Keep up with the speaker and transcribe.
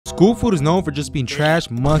School food is known for just being trash,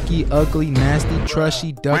 mucky, ugly, nasty,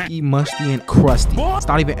 trushy, ducky, musty, and crusty. It's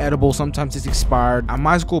not even edible. Sometimes it's expired. At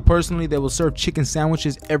my school, personally, they will serve chicken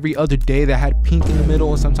sandwiches every other day that had pink in the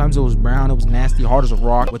middle, and sometimes it was brown. It was nasty, hard as a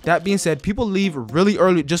rock. With that being said, people leave really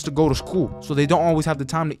early just to go to school, so they don't always have the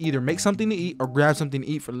time to either make something to eat or grab something to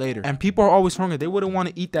eat for later. And people are always hungry. They wouldn't want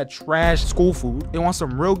to eat that trash school food. They want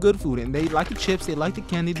some real good food, and they like the chips, they like the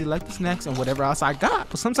candy, they like the snacks, and whatever else I got.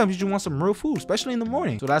 But sometimes you just want some real food, especially in the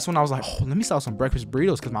morning. So that's when I was like, oh, let me sell some breakfast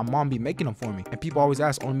burritos, because my mom be making them for me. And people always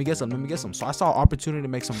ask, oh, let me get some, let me get some. So I saw an opportunity to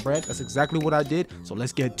make some bread. That's exactly what I did. So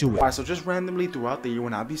let's get to it. All right, so just randomly throughout the year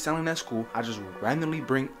when I be selling at school, I just randomly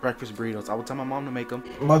bring breakfast burritos. I would tell my mom to make them.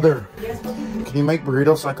 Mother, can you make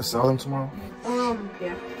burritos so I can sell them tomorrow?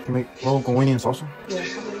 Yeah. Can you make linguine and salsa? Yeah.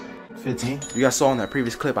 15. You guys saw in that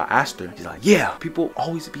previous clip, I asked her. She's like, yeah, people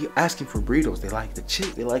always be asking for burritos. They like the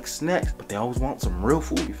chips, they like snacks, but they always want some real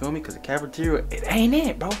food. You feel me? Because the cafeteria, it ain't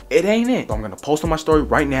it, bro. It ain't it. So I'm gonna post on my story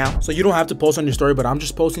right now. So you don't have to post on your story, but I'm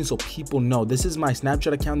just posting so people know. This is my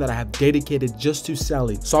Snapchat account that I have dedicated just to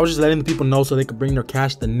selling. So I was just letting the people know so they could bring their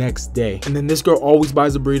cash the next day. And then this girl always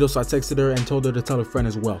buys a burrito, so I texted her and told her to tell her friend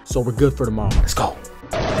as well. So we're good for tomorrow. Let's go.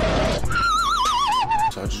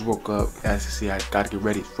 So I just woke up. As you see, I gotta get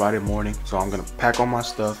ready. It's Friday morning, so I'm gonna pack all my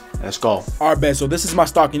stuff. Let's go. All right, bet. So this is my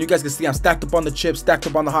stock, and you guys can see I'm stacked up on the chips, stacked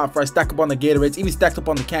up on the hot fries, stacked up on the Gatorades, even stacked up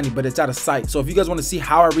on the candy, but it's out of sight. So if you guys want to see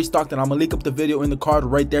how I restocked it, I'm gonna link up the video in the card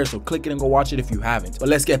right there. So click it and go watch it if you haven't. But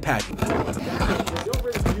let's get packing.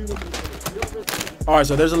 Alright,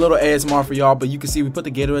 so there's a little ASMR for y'all, but you can see we put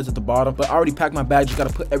the Gatorades at the bottom. But I already packed my bag, just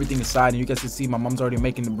gotta put everything inside. And you guys can see my mom's already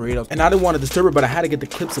making the burritos. And I didn't want to disturb her, but I had to get the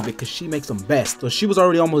clips of it because she makes them best. So she was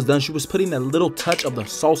already almost done. She was putting that little touch of the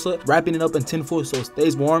salsa, wrapping it up in tinfoil so it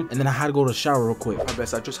stays warm. And then I had to go to the shower real quick. Alright,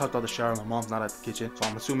 so I just hopped out of the shower. My mom's not at the kitchen, so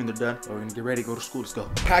I'm assuming they're done. So we're gonna get ready, go to school. Let's go.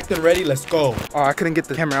 Packed and ready, let's go. Alright, I couldn't get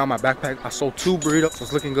the camera out of my backpack. I sold 2 burritos, so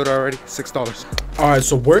it's looking good already. $6. Alright,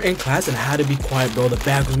 so we're in class and I had to be quiet, bro. The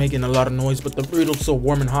bag was making a lot of noise, but the burrito's so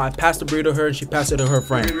warm and hot. I passed the burrito to her and she passed it to her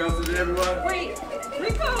friend. Wait,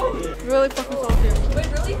 Rico! Really fucking salty. Wait,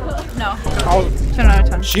 really? No. 10 out of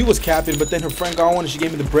 10. She was capping, but then her friend got one and she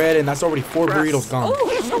gave me the bread, and that's already 4 burritos gone. Oh,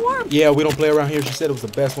 it's so warm. Yeah, we don't play around here. She said it was the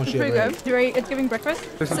best one she ever had. Pretty good. It's giving breakfast.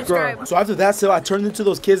 Subscribe. So after that sale, I turned into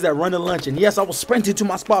those kids that run to lunch. And yes, I was sprinting to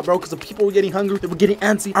my spot, bro, because the people were getting hungry. They were getting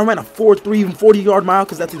antsy. I ran a 4-3, even 40-yard mile,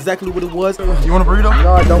 because that's exactly what it was. You want a burrito?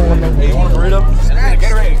 No, I don't want no. Hey, you want a burrito?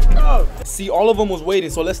 Get ready. See, all of them was waiting,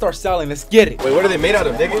 so let's start selling. Let's get it. Wait, what are they made out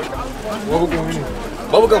of, nigga? Bubblegum.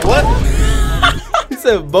 Bubblegum what? He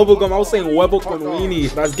said bubblegum. I was saying huevo con weenie.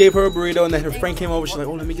 But I just gave her a burrito, and then her friend came over. She's like,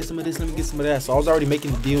 oh, let me get some of this, let me get some of that. So I was already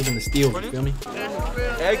making the deals and the steals, you feel me?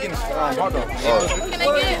 Egg and hot dog. Can I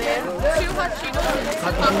get 2 hot Cheetos?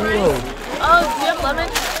 Do you have lemon?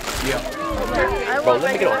 Yeah. Bro,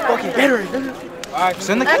 let me get a fucking Better. Alright,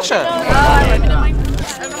 send the ketchup.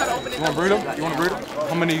 You want a burrito? You want a burrito?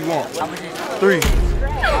 How many you want? 3.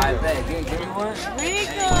 I bet. Give me one.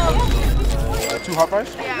 Rico! 2 hot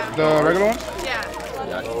fries? Yeah. The regular ones? Yeah.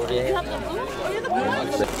 You have the blue? Oh, you're the blue?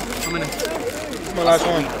 How many? This is my last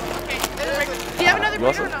one. Okay. Do you have another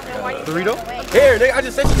burrito or no? Burrito? Here, nigga, I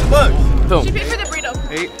just sent you $2. She paid for the burrito.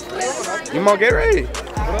 8. You want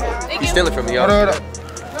Gatorade? You steal it from me, y'all.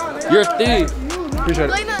 You're a thief. Appreciate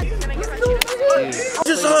it.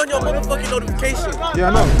 Just on your motherfucking notification. Yeah,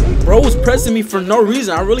 I know. Bro was pressing me for no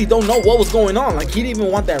reason. I really don't know what was going on. Like, he didn't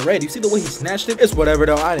even want that red. You see the way he snatched it? It's whatever,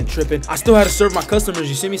 though. I didn't trip it. I still had to serve my customers,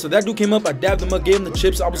 you see me? So that dude came up. I dabbed him up, gave him the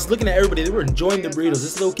chips. I was looking at everybody. They were enjoying the burritos.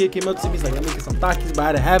 This little kid came up to me. He's like, let me get some Takis, but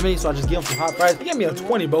I didn't have any, so I just gave him some hot fries. He gave me a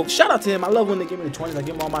 20, bro. Shout out to him. I love when they give me the 20s. I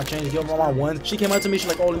give him all my change. I give him all my ones. She came up to me. She's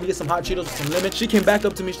like, oh, let me get some hot Cheetos with some lemon. She came back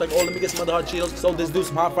up to me. She's like, oh, let me get some other hot Cheetos. So this dude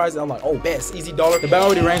some hot fries. And I'm like, oh, best. Easy dollar. The bell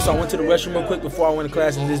already rang, so I went to the restroom real quick before I went to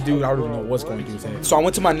class. And this dude, I don't even know what's going on. So I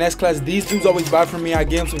went to my next class. These dudes always buy from me. I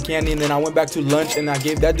gave him some candy, and then I went back to lunch and I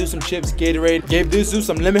gave that dude some chips, Gatorade. Gave this dude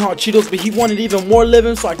some lemon hot Cheetos, but he wanted even more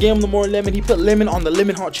lemon, so I gave him the more lemon. He put lemon on the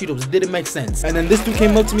lemon hot Cheetos. It didn't make sense. And then this dude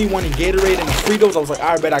came up to me wanting Gatorade and Fritos. I was like,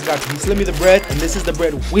 alright, bet I got you. He slid me the bread, and this is the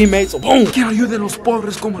bread we made. So boom. Quiero ayuda a los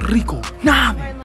pobres como rico. Nah, man.